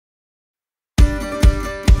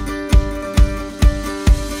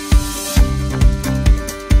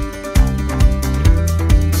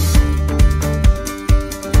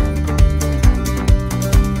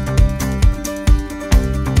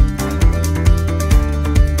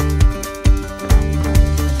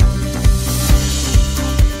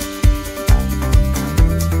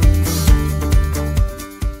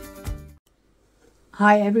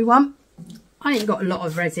Hi everyone, I ain't got a lot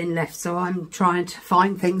of resin left, so I'm trying to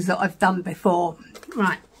find things that I've done before.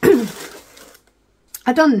 Right,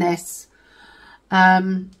 I've done this,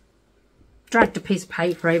 dragged a piece of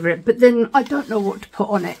paper over it, but then I don't know what to put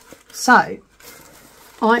on it, so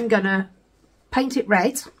I'm gonna paint it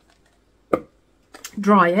red,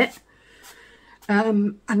 dry it,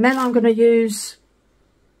 and then I'm going to use,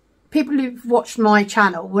 people who've watched my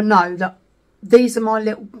channel will know that these are my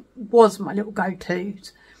little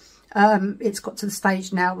go-tos. It's got to the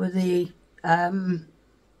stage now where the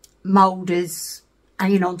mould is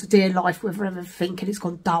hanging on to dear life with everything and it's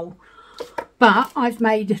gone dull. But I've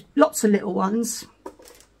made lots of little ones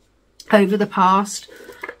over the past,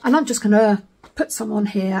 and I'm just going to put some on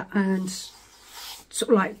here and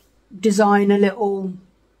sort of like design a little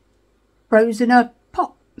rose in a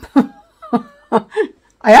pot.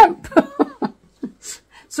 I hope.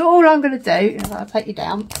 So all I'm going to do is I'll take you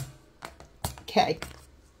down. Okay.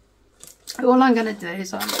 All I'm going to do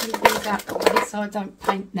is I'm going to leave these out the way so I don't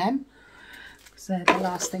paint them, because they're the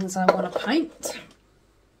last things I want to paint.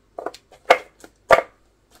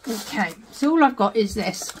 Okay, so all I've got is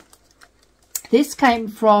this. This came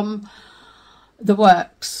from The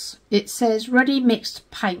Works. It says Ready Mixed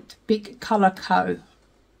Paint, Big Colour Co.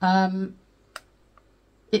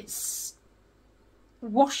 It's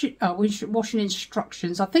washing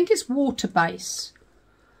instructions. I think it's water base.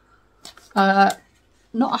 Not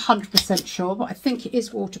 100% sure, but I think it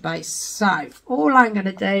is water based. So all I'm going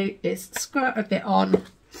to do is squirt a bit on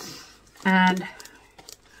and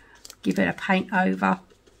give it a paint over.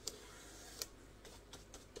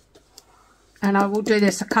 And I will do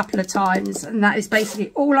this a couple of times, and that is basically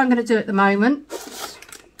all I'm going to do at the moment.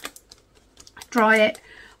 Dry it.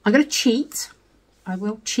 I'm going to cheat. I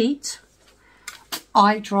will cheat.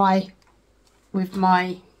 I dry with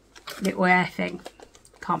my little air thing.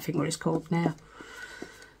 Can't think what it's called now.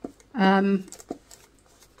 I've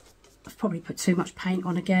probably put too much paint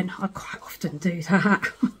on again. I quite often do that.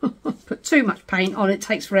 Put too much paint on, it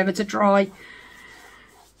takes forever to dry.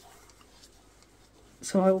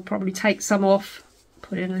 So I will probably take some off,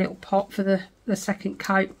 put it in a little pot for the second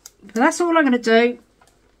coat. But that's all I'm going to do.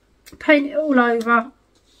 Paint it all over,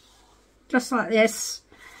 just like this.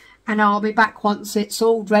 And I'll be back once it's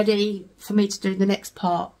all ready for me to do the next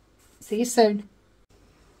part. See you soon.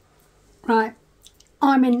 Right,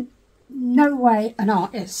 I'm in no way an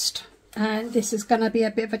artist, and this is going to be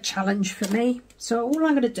a bit of a challenge for me. So all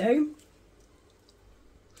I'm going to do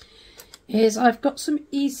is I've got some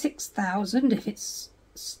E6000, if it's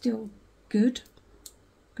still good,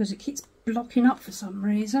 because it keeps blocking up for some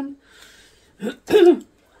reason. Don't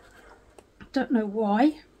know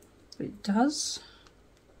why, but it does.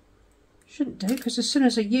 Shouldn't do, because as soon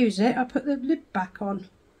as I use it I put the lid back on.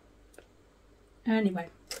 Anyway,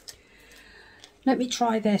 let me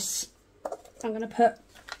try this. I'm going to put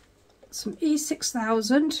some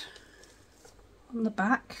E6000 on the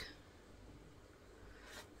back,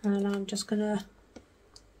 and I'm just going to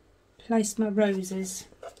place my roses.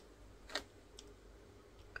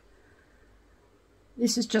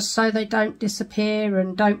 This is just so they don't disappear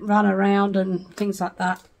and don't run around and things like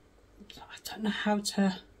that. I don't know how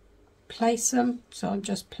to place them, so I'm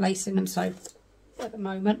just placing them so at the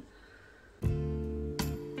moment.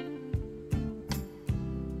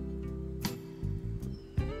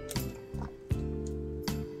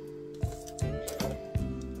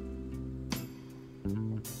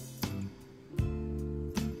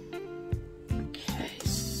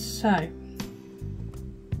 So it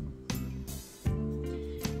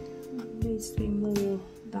needs to be more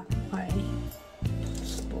that way if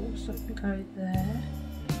possible, so it can go there,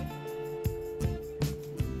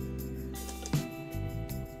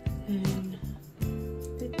 and a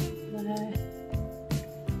bit there,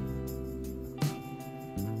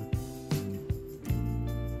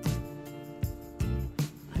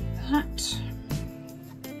 like that.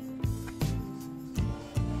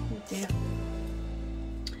 Oh dear.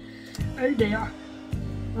 Oh dear.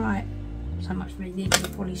 Right, so much for me needing a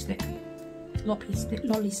poly stick.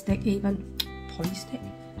 Lolly stick even. Poly stick.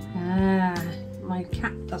 Ah, my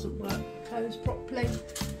cap doesn't work closed properly.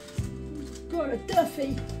 Got a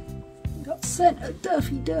Duffy. Got sent a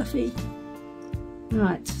Duffy.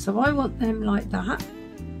 Right, so I want them like that.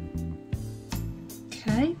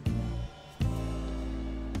 Okay.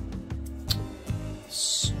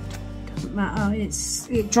 Doesn't matter,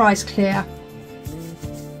 it dries clear.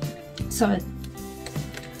 So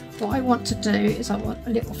what I want to do is I want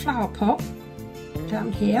a little flower pot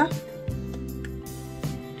down here,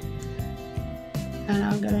 and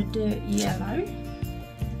I'm going to do it yellow.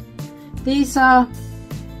 These are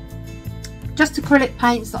just acrylic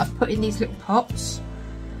paints that I've put in these little pots.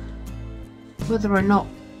 Whether or not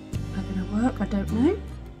they're going to work, I don't know.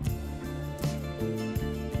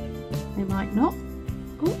 They might not.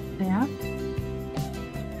 Oh, they have.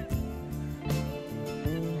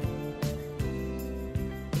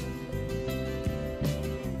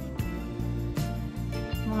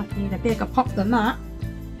 Might need a bigger pot than that.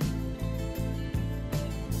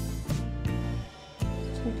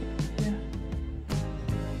 Take it up here.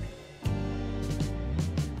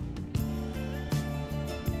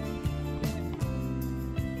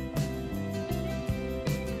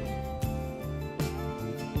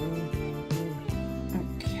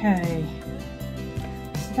 Okay,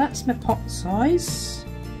 so that's my pot size.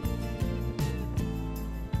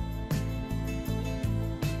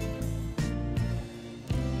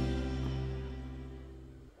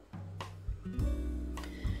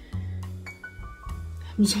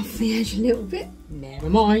 Comes off the edge a little bit. Never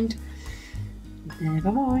mind.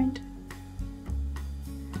 Never mind.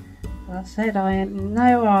 As I said, I am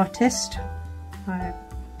no artist. I'm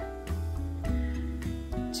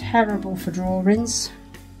terrible for drawings.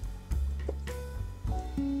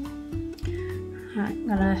 I'm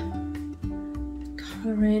gonna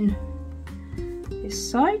colour in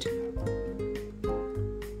this side.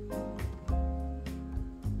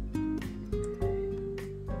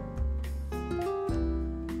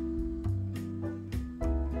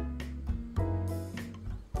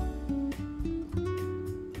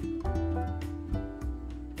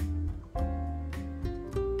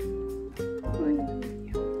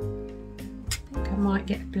 I might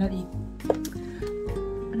get a bloody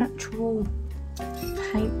an actual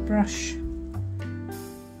paintbrush.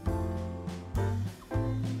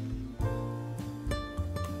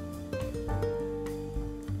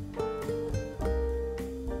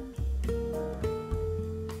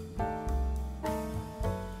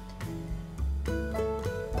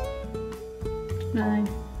 No,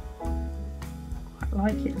 quite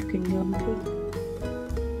like it looking lumpy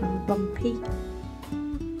and bumpy.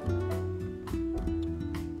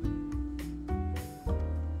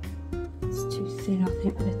 I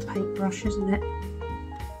think with a paintbrush, isn't it?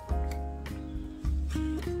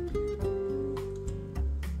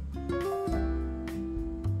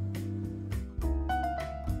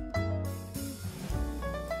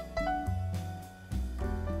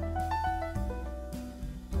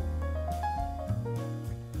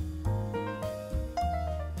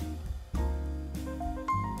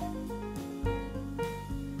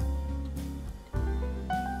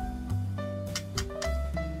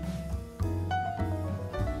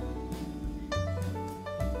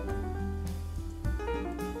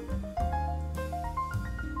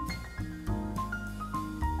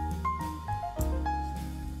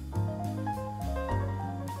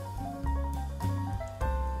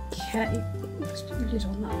 Okay, let's put the lid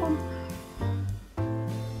on that one.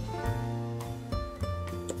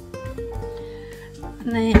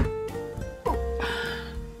 And then,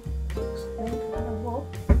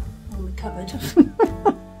 on the cupboard,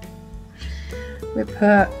 we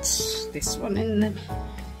put this one in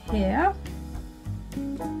here.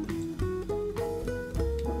 Not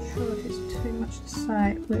sure if it's too much to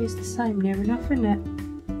say. Well, it's the same near enough, isn't it?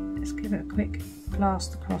 Let's give it a quick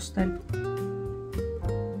blast across then.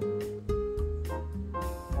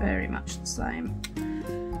 Very much the same.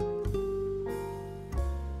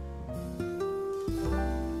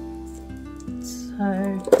 So,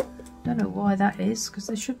 don't know why that is, because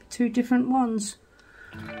there should be two different ones.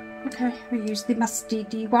 Okay, we use the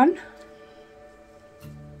mustardy one.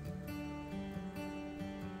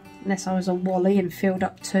 Unless I was a Wally and filled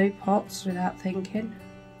up 2 pots without thinking.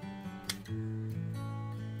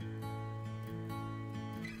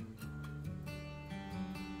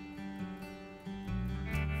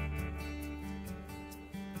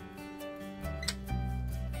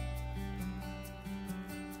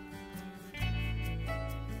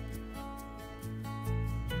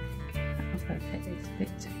 It's a bit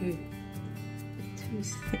too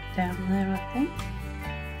thick down there, I think.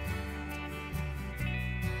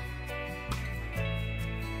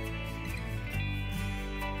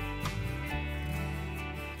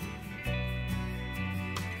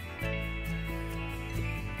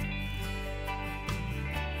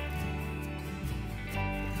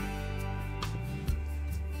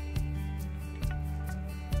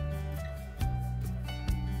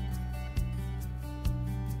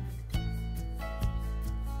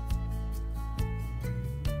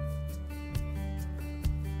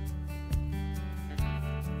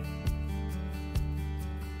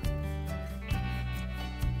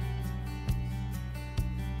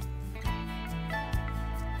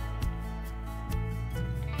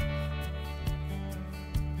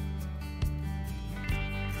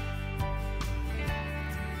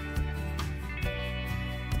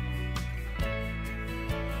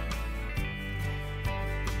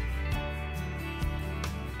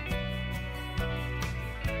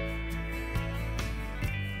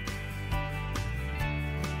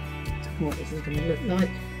 what this is going to look like.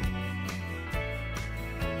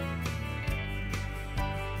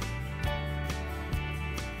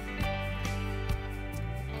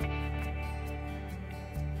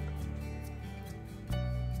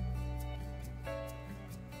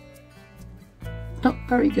 Not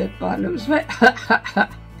very good by the looks of it.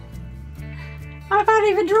 I can't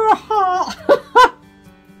even draw a heart.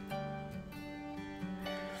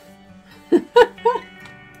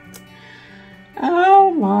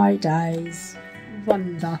 Oh my days.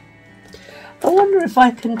 I wonder if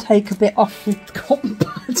I can take a bit off with cotton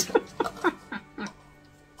bud.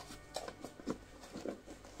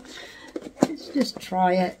 Let's just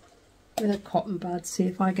try it with a cotton bud, see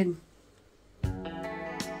if I can.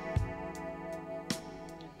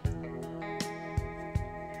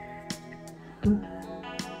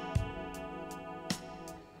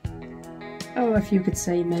 Oh, if you could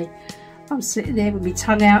see me. I'm sitting there with my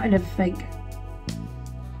tongue out and everything.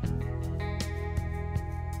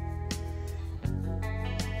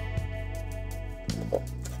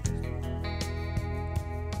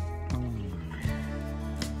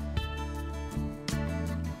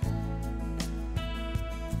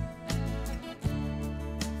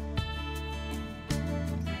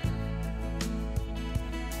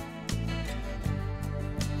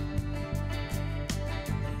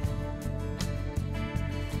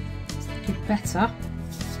 Better.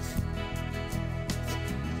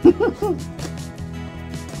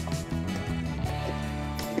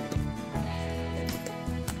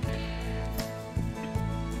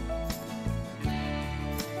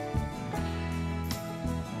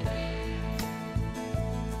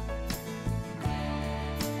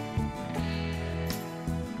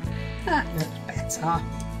 That looks better.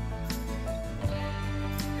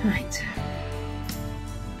 Right.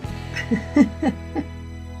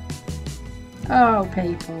 Oh,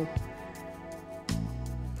 people.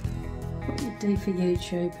 What you do for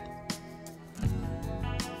YouTube.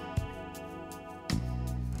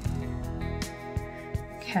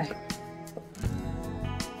 Okay.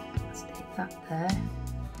 Let's take that there.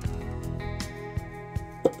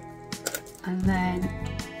 And then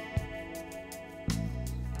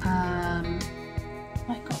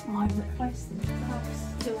I got my replacement. I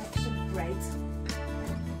still have some red.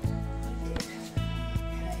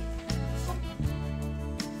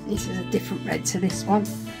 This is a different red to this one.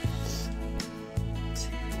 Let's see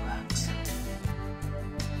if it works.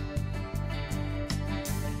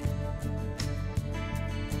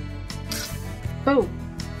 Oh,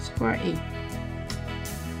 squirty.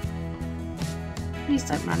 Please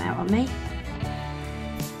don't run out on me.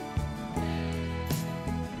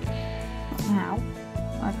 Now,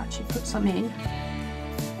 I've actually put some in.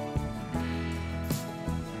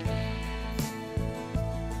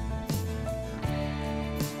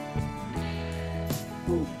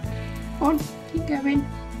 On, keep going.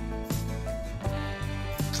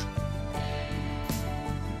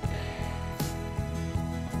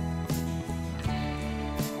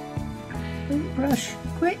 Paintbrush,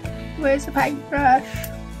 quick, where's the paintbrush?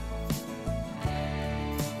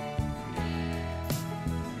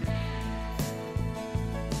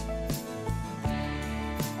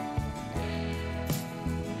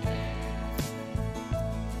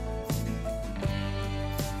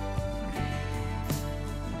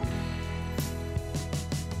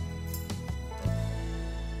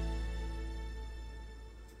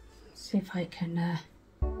 See if I can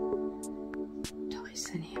tice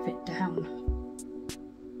any of it down.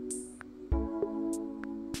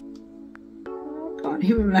 I can't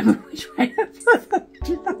even remember which way I put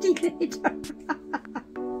the bloody lid.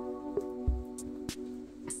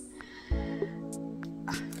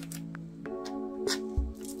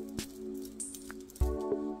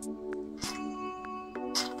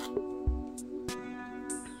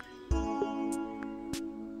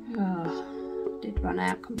 Run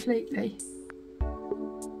out completely.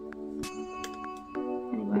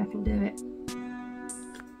 Anyway, I can do it.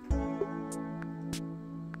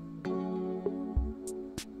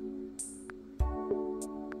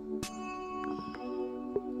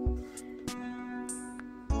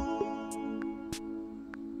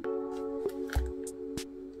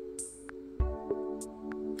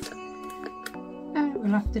 And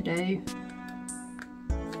we'll have to do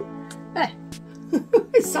there.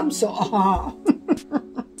 It's some sort of heart.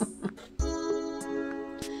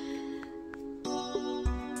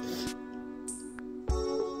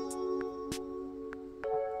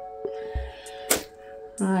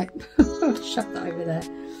 Right, shove that over there.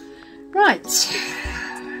 Right,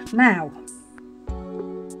 now,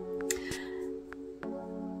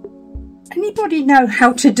 anybody know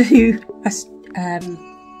how to do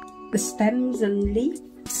the stems and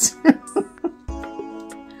leaves? So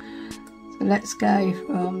let's go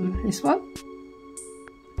from this one.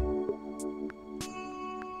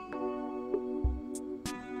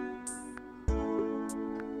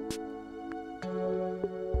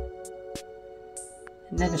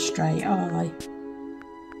 And then a straight eye.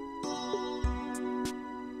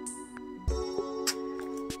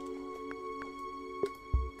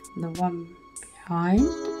 And the one behind.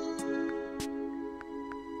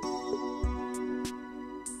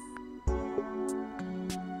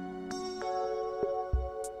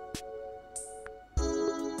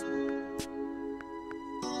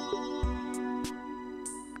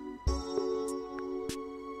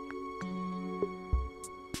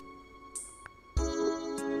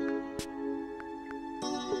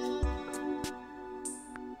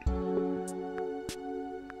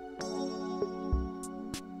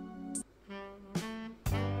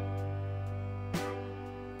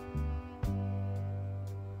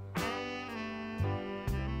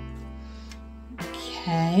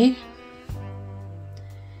 Okay.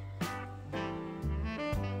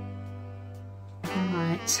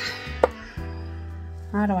 Right.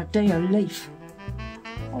 How do I do a leaf?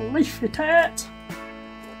 A leaf it out.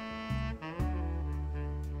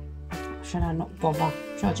 Should I not bother?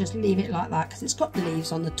 Should I just leave it like that because it's got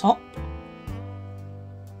leaves on the top?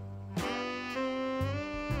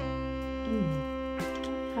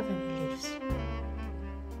 Don't have any leaves.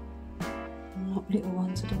 Not little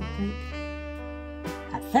ones, I don't think.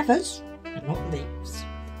 Have feathers, but not leaves.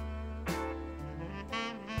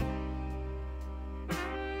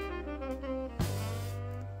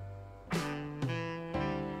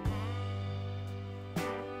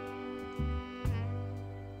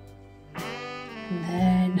 And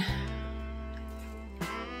then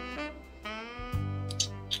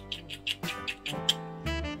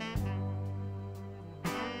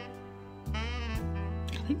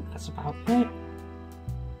I think that's about it.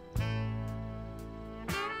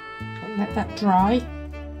 Let that dry.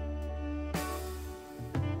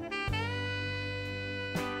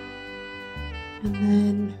 And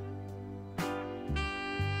then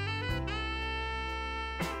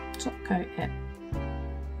top coat it.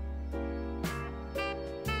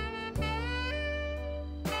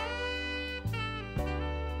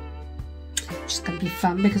 It's going to be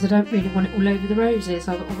fun because I don't really want it all over the roses.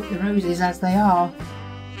 I want the roses as they are.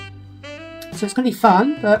 So it's going to be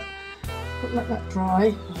fun, but let that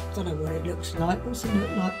dry. I don't know what it looks like. What's it look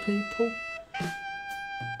like, people?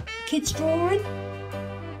 Kids drawing?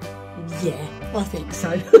 Yeah, I think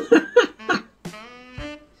so.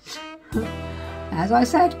 As I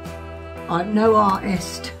said, I'm no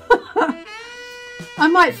artist. I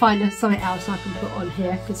might find something else I can put on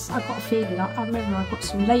here because I've got a feeling. I remember I've got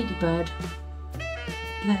some ladybird.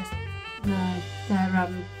 They're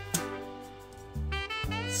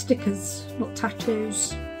stickers, not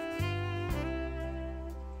tattoos.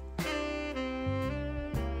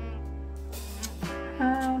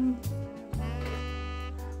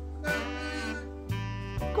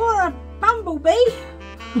 Got a bumblebee.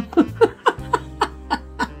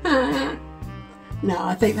 No,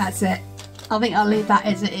 I think that's it. I think I'll leave that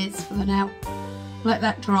as it is for now. Let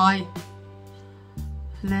that dry,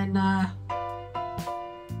 and then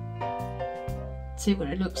see what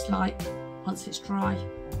it looks like once it's dry.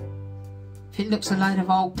 If it looks a load of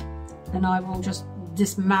old, then I will just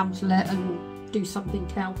dismantle it and do something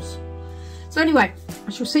else. So anyway,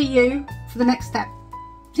 I shall see you for the next step.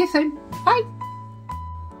 See you soon. Bye.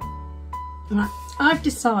 Right, I've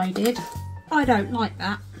decided I don't like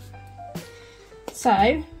that. So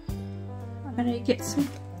I'm going to get some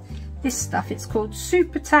this stuff. It's called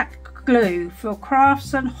Super Tack Glue for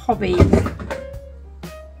crafts and hobby.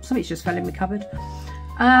 Something's just fell in my cupboard.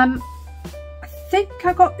 I think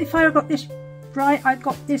I got, if I got this right, I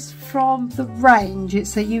got this from The Range.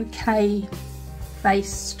 It's a UK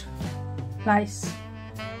based place.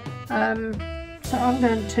 So I'm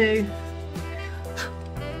going to,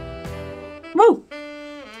 whoa,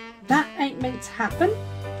 that ain't meant to happen.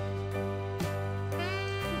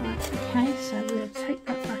 Right, okay, so we'll take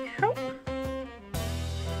that back out.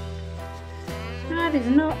 That is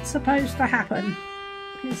not supposed to happen.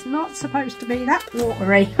 It's not supposed to be that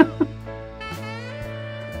watery.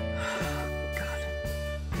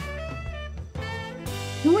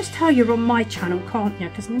 You always tell you're on my channel, can't you?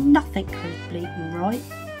 Because nothing goes bleeding right.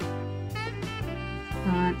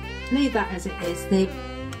 Right, leave that as it is.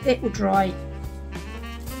 It will dry.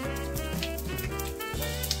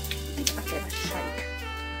 Give it a bit of a shake.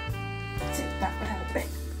 See if that will help it.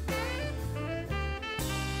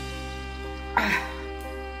 I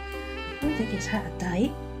don't think it's out of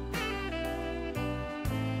date.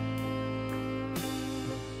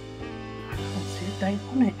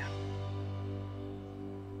 tape on it.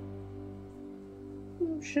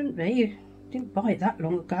 Shouldn't be. You didn't buy it that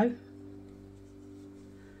long ago.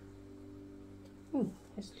 Oh,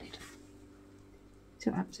 there's the lid. See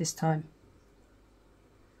what happens this time.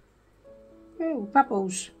 Oh,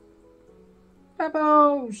 bubbles.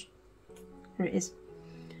 Bubbles! There it is.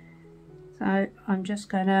 So I'm just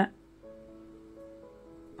going to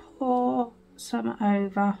pour some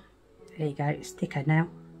over. There you go, it's thicker now.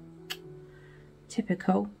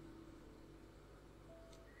 Typical.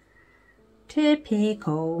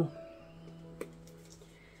 Typical.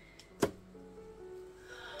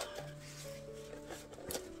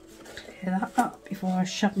 Clear that up before I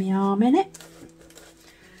shove my arm in it.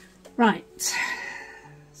 Right,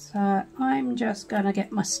 so I'm just going to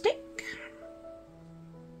get my stick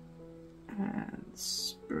and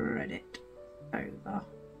spread it over.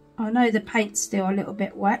 I know the paint's still a little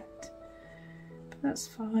bit wet, but that's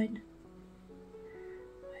fine.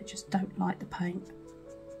 I just don't like the paint.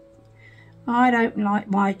 I don't like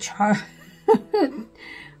my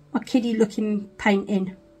my kiddie looking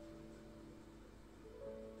painting.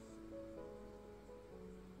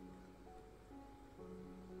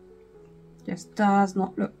 Just does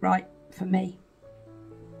not look right for me.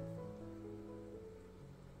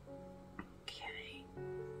 Okay,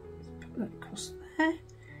 let's put that across there,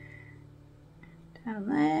 down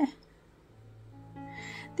there.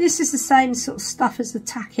 This is the same sort of stuff as the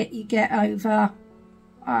tacket you get over,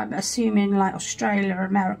 I'm assuming, like Australia,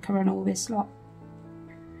 America and all this lot.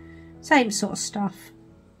 Same sort of stuff.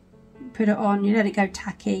 You put it on, you let it go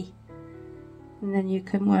tacky, and then you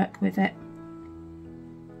can work with it.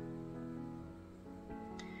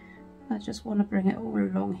 I just want to bring it all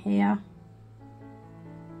along here.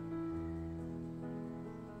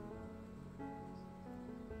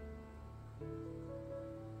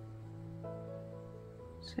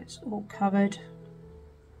 So it's all covered.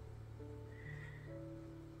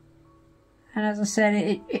 And as I said,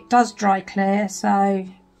 it does dry clear, so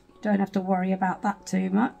you don't have to worry about that too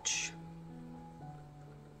much.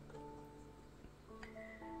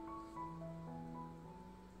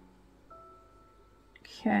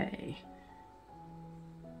 Okay.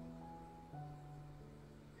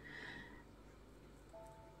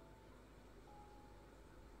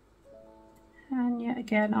 And yet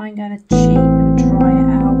again, I'm going to cheat and dry it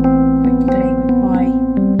out quickly with my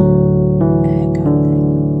air gun thing.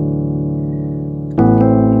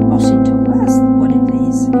 Embossing tool, that's what it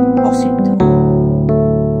is, embossing tool.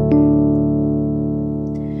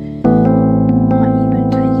 Might even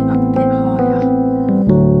take it up a bit higher.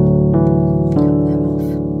 Cut them off.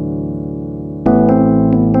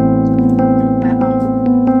 It's going to look better.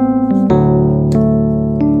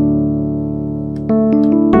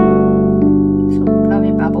 Some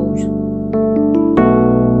blowing bubbles.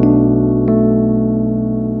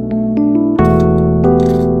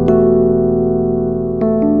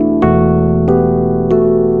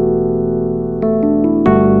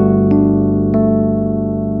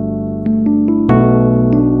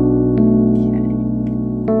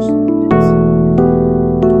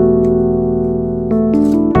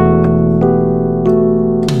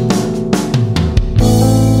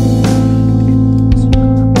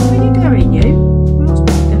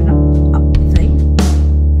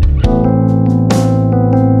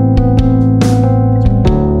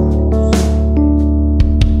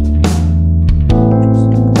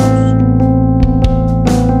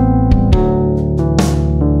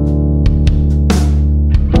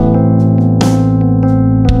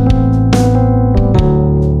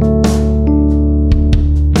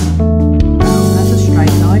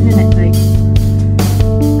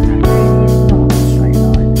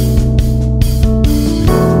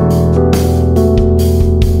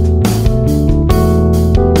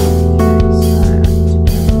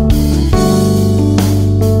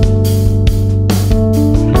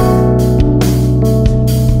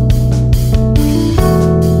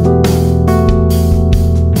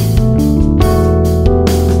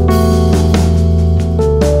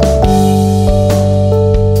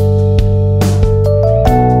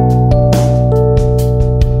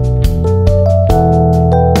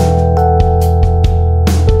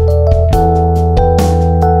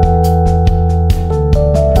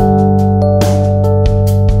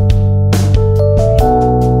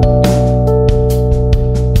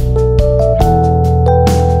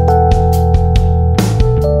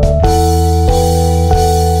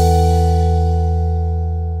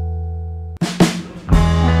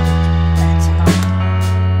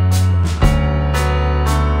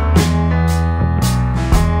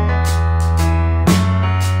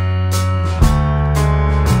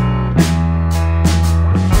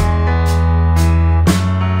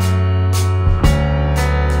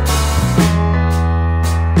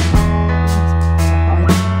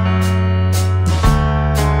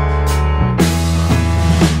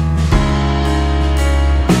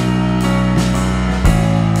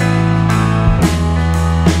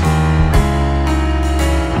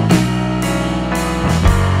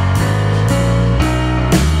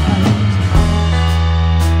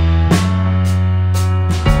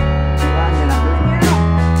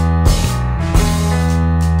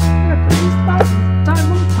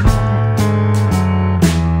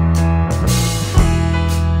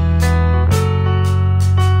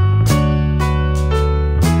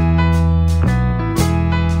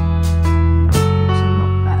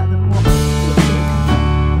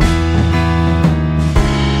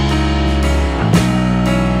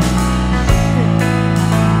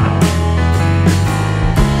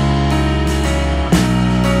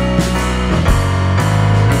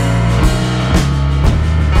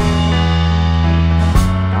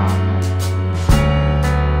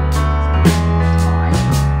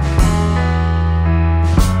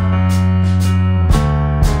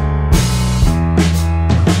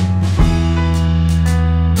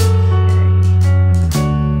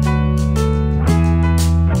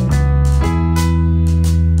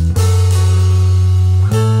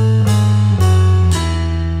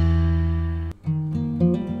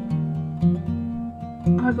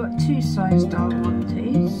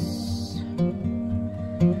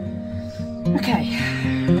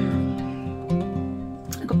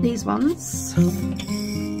 ones,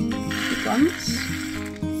 big ones,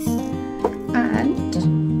 and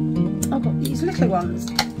I've got these little ones.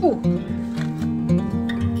 Oh,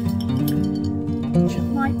 which I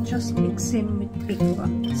might just mix in with big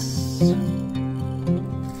ones.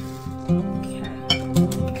 Okay,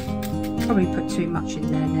 probably put too much in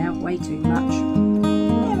there now, way too much.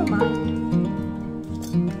 Never mind.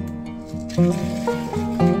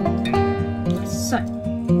 So,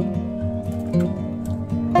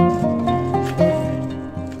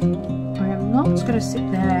 I am not going to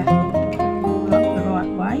sit there all up the right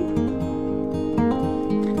way.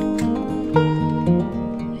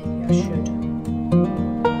 Maybe I should.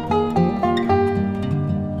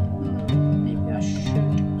 Maybe I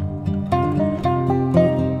should.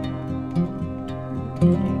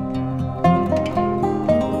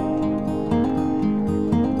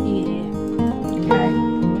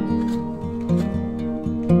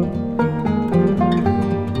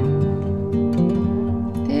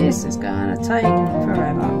 This is going to take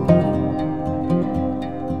forever.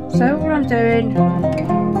 So what I'm doing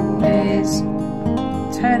is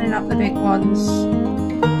turning up the big ones,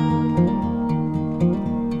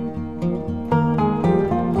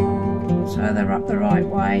 so they're up the right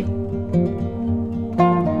way.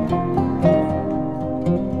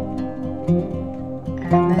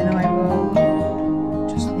 And then I will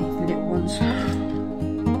just leave the little ones.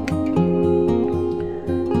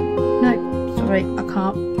 No, sorry, I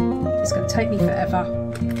can't. It's going to take me forever.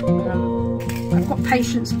 I've got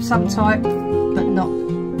patience of some type, but not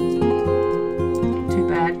too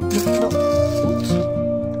bad.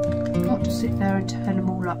 Not to sit there and turn them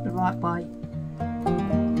all up the right way.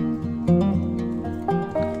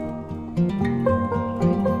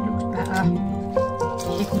 It looks better.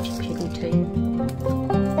 Higgledy-piggledy.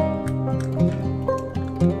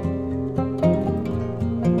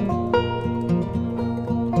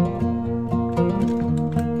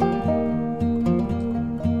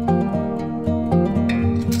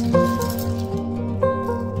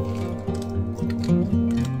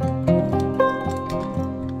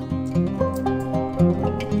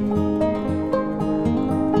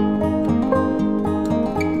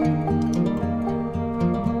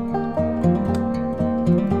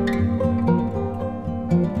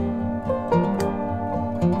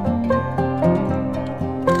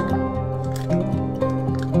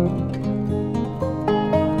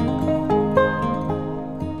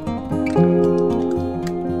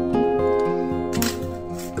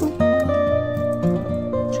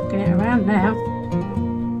 Now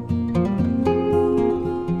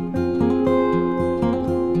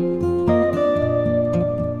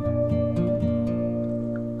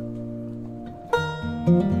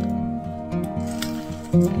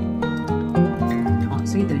can't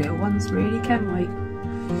see the little ones really, can we?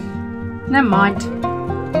 Never mind.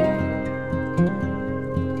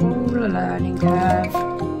 All a learning curve.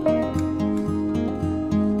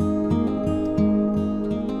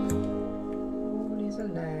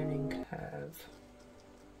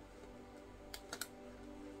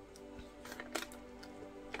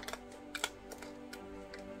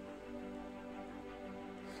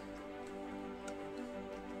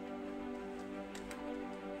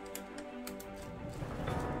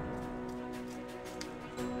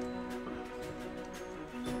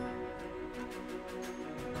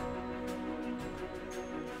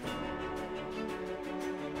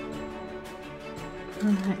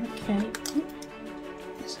 Right, okay.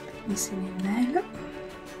 There's a bit missing in there, look.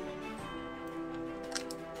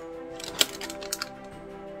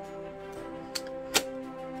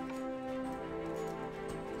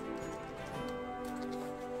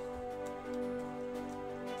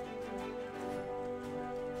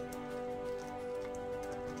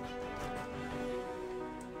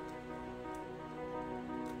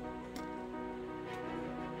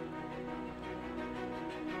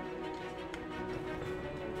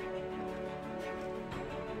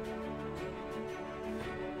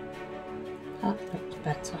 That looks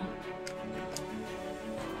better.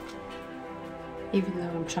 Even though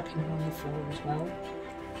I'm chucking them on the floor as well.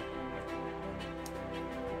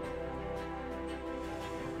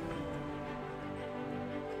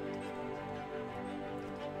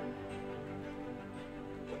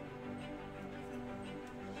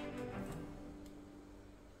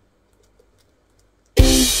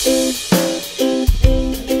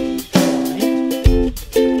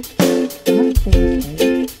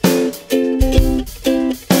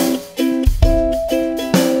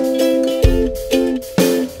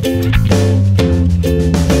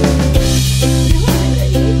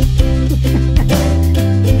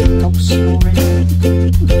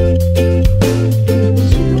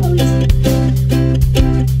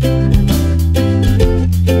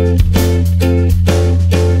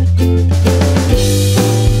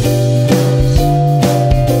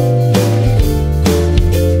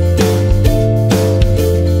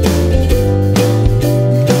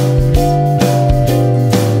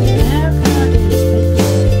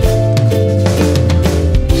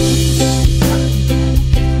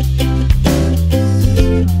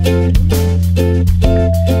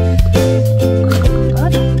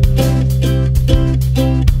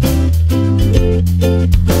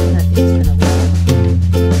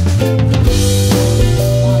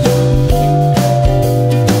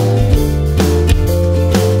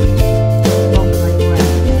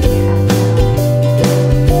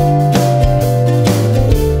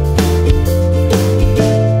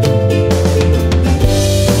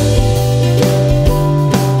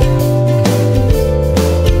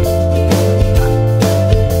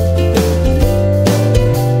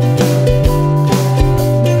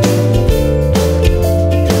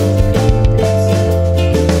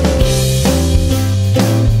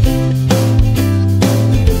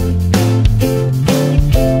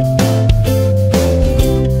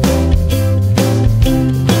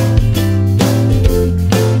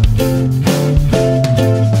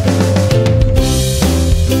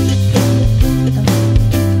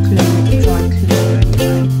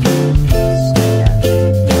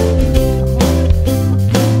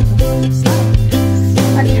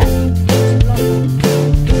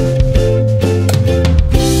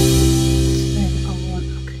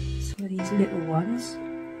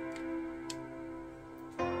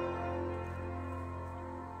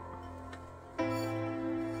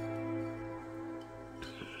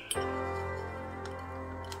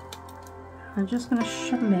 I'm just going to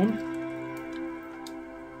shove them in.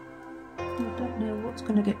 I don't know what's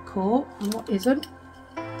going to get caught and what isn't.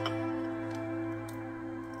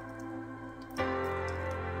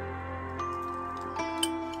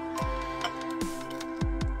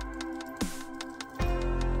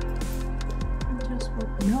 Just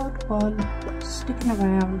want the odd one sticking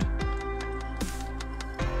around.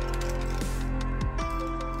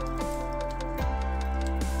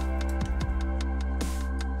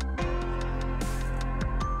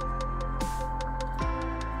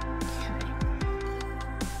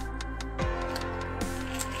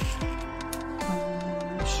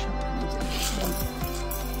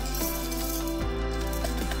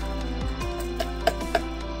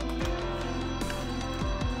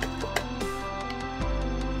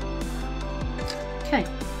 Okay.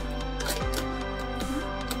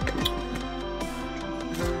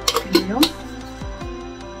 Carry on.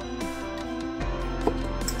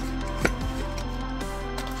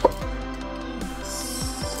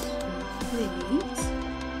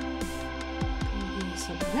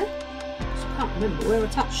 I can't remember where I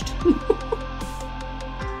touched.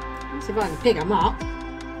 Let's see if I can pick them up.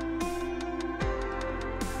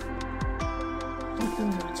 I don't know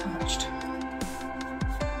where I touched.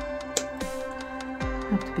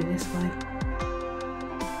 Have to be this way.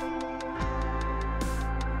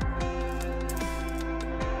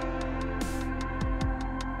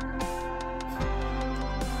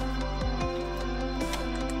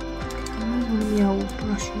 One of the old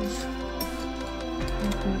brushes.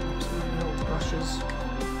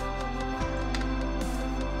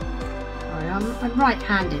 Sorry, I'm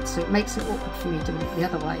right-handed, so it makes it awkward for me doing it the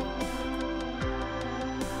other way.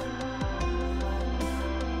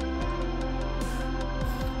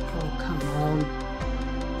 Oh, come on.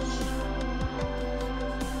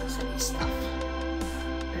 Silly stuff.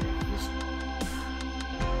 There it is.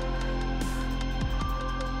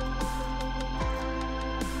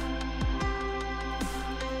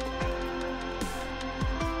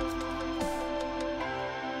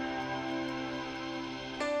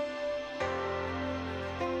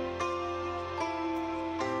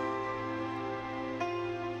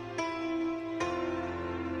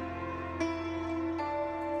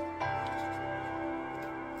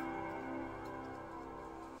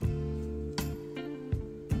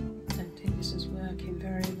 This is working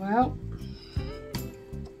very well.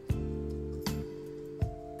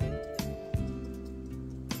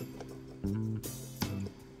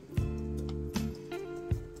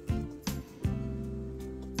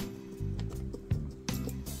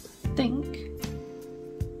 I think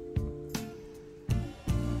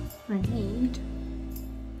I need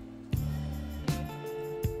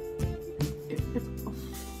a bit of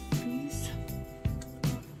these.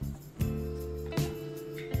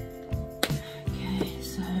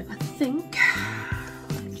 So I think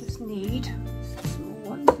I just need small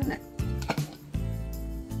ones, isn't it?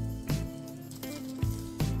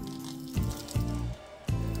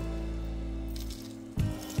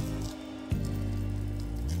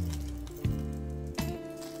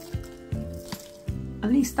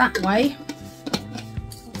 At least that way,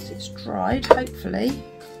 once it's dried, hopefully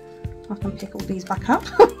I can pick all these back up.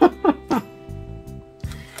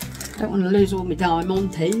 Don't want to lose all my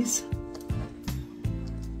diamantes.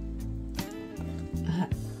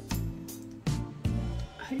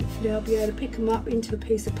 Hopefully I'll be able to pick them up into a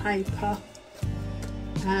piece of paper,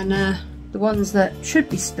 and the ones that should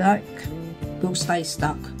be stuck will stay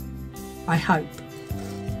stuck, I hope.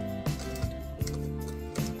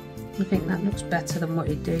 I think that looks better than what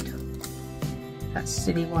it did, that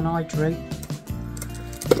silly one I drew.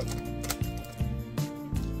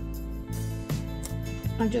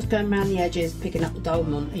 I'm just going around the edges picking up the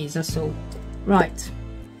diamantes, that's all. Right.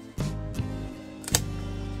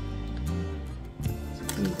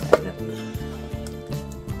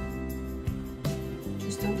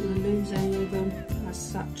 Just don't want to lose any of them as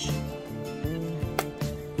such.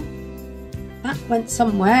 That went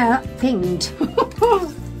somewhere, that pinged.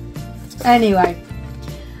 Anyway,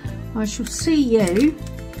 I shall see you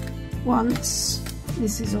once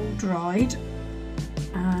this is all dried,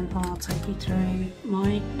 and I'll take you through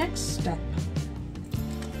my next step.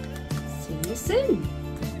 See you soon.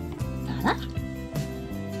 Ta-da.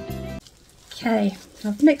 Okay,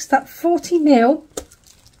 I've mixed up 40 ml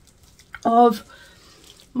of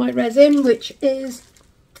my resin, which is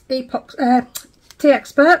Tea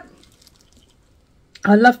Expert.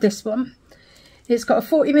 I love this one. It's got a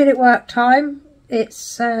 40-minute work time.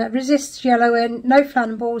 It's resists yellowing, no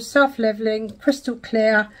flammables, self-leveling, crystal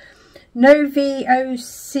clear, no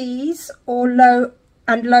VOCs or low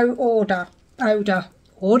odor.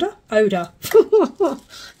 Odor?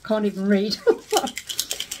 Can't even read.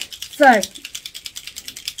 So,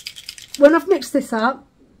 when I've mixed this up,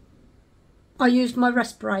 I used my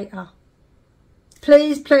respirator.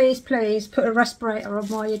 Please, please, please put a respirator on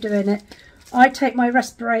while you're doing it. I take my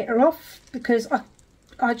respirator off because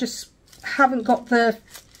I just haven't got the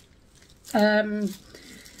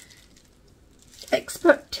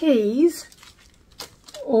expertise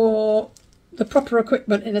or the proper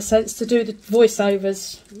equipment, in a sense, to do the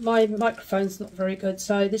voiceovers. My microphone's not very good,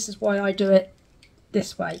 so this is why I do it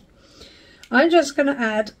this way. I'm just going to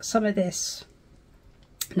add some of this.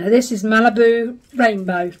 Now this is Malibu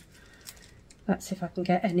Rainbow. Let's see if I can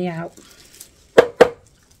get any out.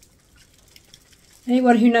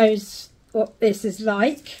 Anyone who knows what this is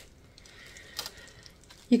like,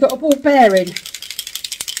 you've got a ball bearing.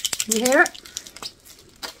 You hear it?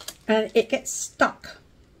 And it gets stuck.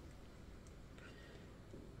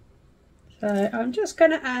 So I'm just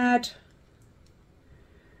going to add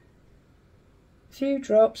a few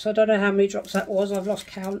drops. I don't know how many drops that was, I've lost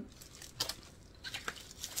count.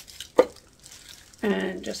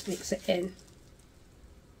 And just mix it in.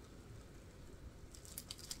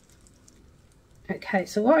 Okay,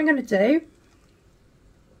 so what I'm going to do,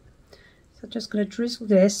 so I'm just going to drizzle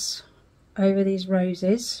this over these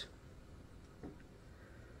roses.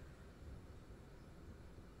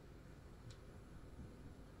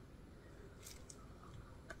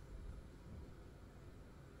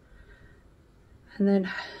 And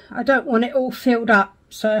then I don't want it all filled up,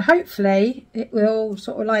 so hopefully it will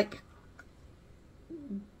sort of like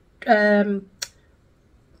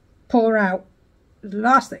pour out. The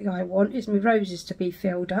last thing I want is my roses to be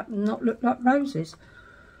filled up and not look like roses.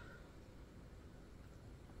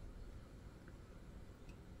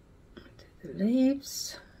 The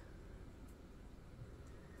leaves,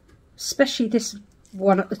 especially this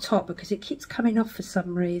one at the top, because it keeps coming off for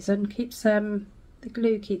some reason. Keeps the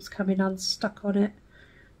glue keeps coming unstuck on it.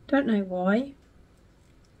 Don't know why.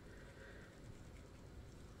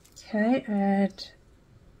 Okay, add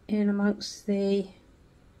in amongst the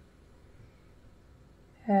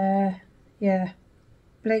yeah,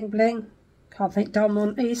 bling bling. Can't think Del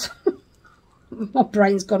Monte's. My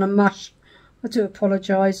brain's gone a mush. I do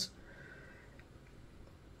apologise.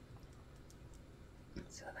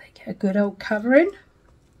 So they get a good old covering.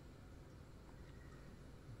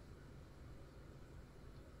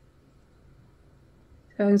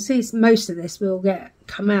 So you can see most of this will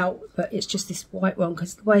come out, but it's just this white one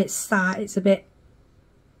because the way it's sat, it's a bit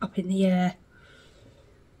up in the air.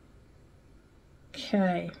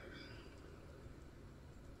 Okay.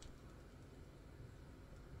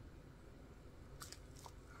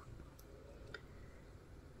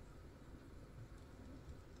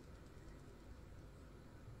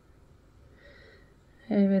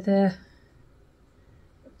 Over the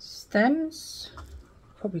stems,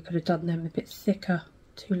 probably could have done them a bit thicker.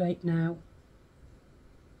 Too late now.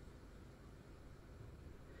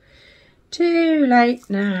 Too late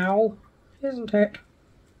now, isn't it?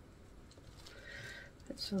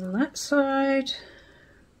 Put some on that side,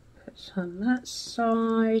 put some on that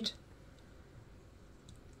side,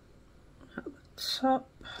 at the top.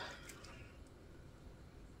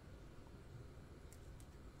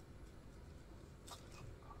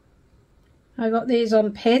 I got these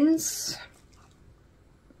on pins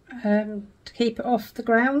to keep it off the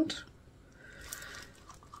ground.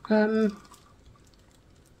 I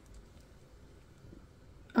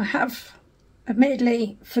have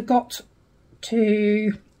admittedly forgot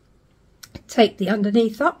to take the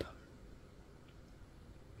underneath up,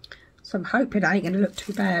 so I'm hoping it ain't going to look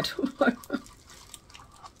too bad.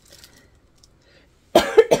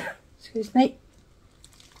 Excuse me.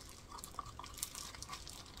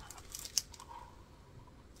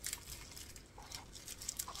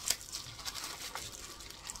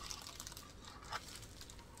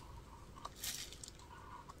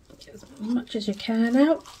 Get as much as you can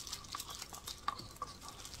out.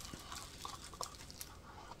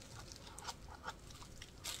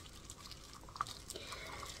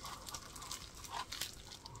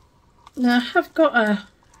 Now I have got a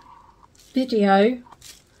video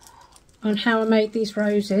on how I made these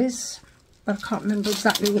roses, but I can't remember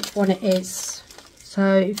exactly which one it is.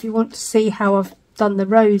 So if you want to see how I've done the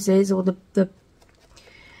roses, or the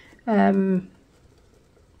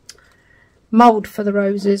mould for the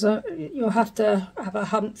roses, you'll have to have a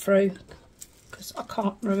hunt through, because I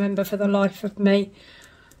can't remember for the life of me.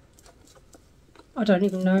 I don't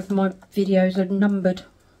even know if my videos are numbered.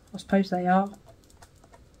 I suppose they are.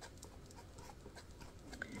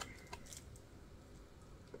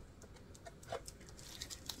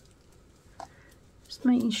 Just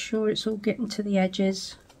making sure it's all getting to the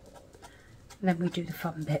edges, and then we do the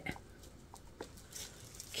fun bit.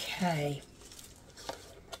 Okay,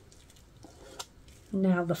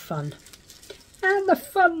 now the fun, and the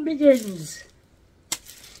fun begins.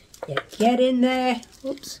 You get in there,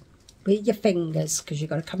 oops, with your fingers, because you've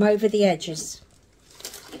got to come over the edges.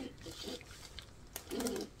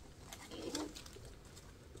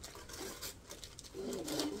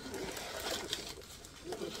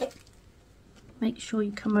 Make sure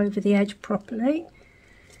you come over the edge properly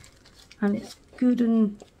and it's good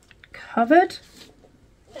and covered.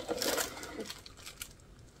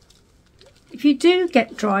 If you do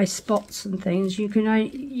get dry spots and things, you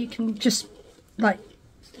can just like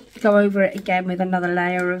go over it again with another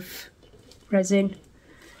layer of resin.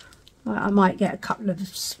 I might get a couple of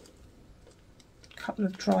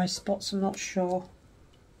dry spots, I'm not sure.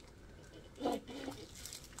 I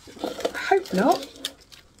hope not.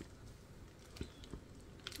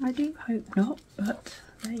 I do hope not, but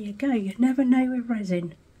there you go, you never know with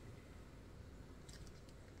resin.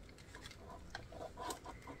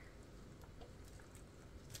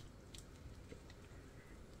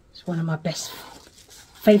 It's one of my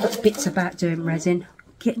favourite bits about doing resin,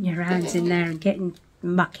 getting your hands in there and getting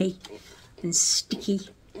mucky and sticky.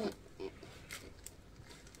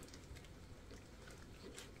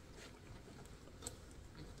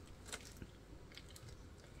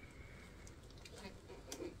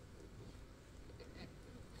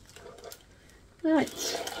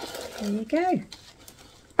 Right, there you go.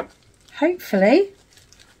 Hopefully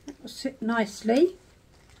that will sit nicely.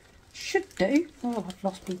 Should do. Oh, I've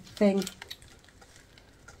lost my thing.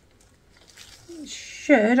 It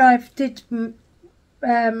should. I did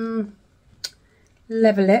level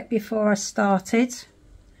it before I started,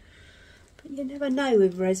 but you never know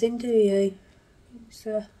with resin, do you? It's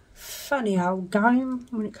a funny old game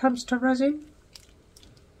when it comes to resin.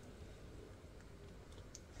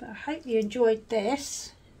 But I hope you enjoyed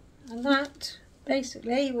this, and that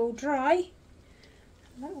basically will dry,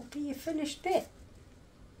 and that will be your finished bit.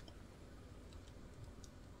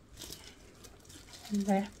 And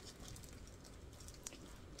there.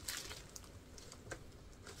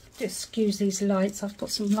 Just excuse these lights, I've got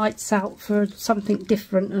some lights out for something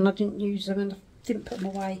different and I didn't use them and I didn't put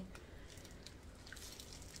them away.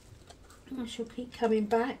 I shall keep coming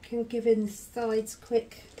back and giving the sides a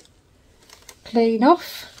quick clean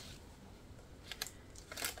off,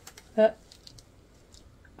 but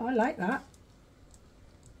I like that.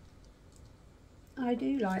 I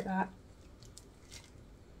do like that.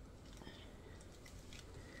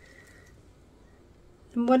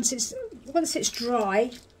 And once it's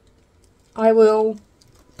dry, I will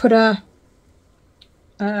put a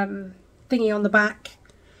thingy on the back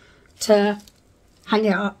to hang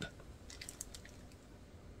it up.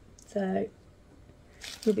 So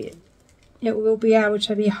it will be able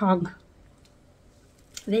to be hung.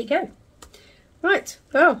 There you go. Right,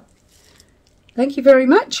 well, thank you very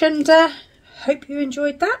much, and hope you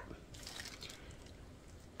enjoyed that.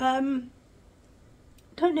 Don't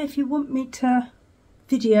know if you want me to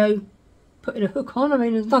video putting a hook on. I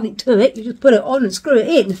mean, there's nothing to it, you just put it on and screw it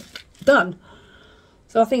in, done.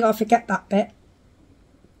 So I think I'll forget that bit.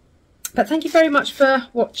 But thank you very much for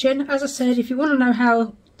watching. As I said, if you want to know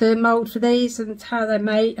how the mould for these and how they're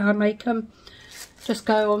made, I make them, just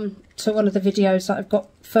go on to one of the videos that I've got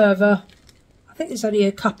further. I think there's only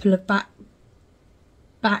a couple of back.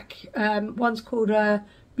 One's called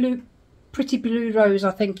Pretty Blue Rose,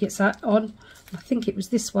 I think it's on. I think it was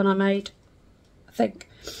this one I made, I think.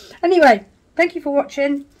 Anyway, thank you for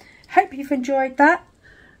watching. Hope you've enjoyed that.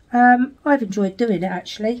 I've enjoyed doing it,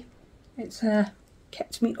 actually. It's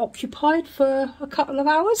kept me occupied for a couple of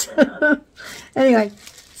hours. Anyway,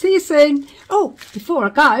 see you soon. Oh, before I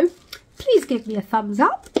go, please give me a thumbs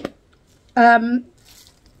up.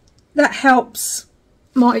 That helps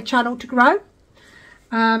my channel to grow.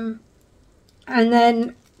 And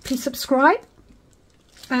then please subscribe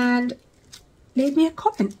and leave me a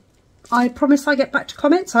comment. I promise I get back to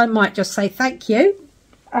comments. I might just say thank you.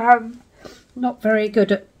 Not very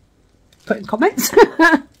good at putting comments.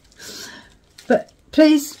 But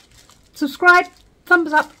please subscribe,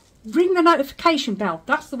 thumbs up, ring the notification bell.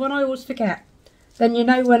 That's the one I always forget. Then you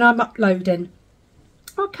know when I'm uploading.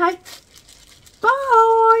 Okay.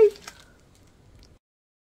 Bye.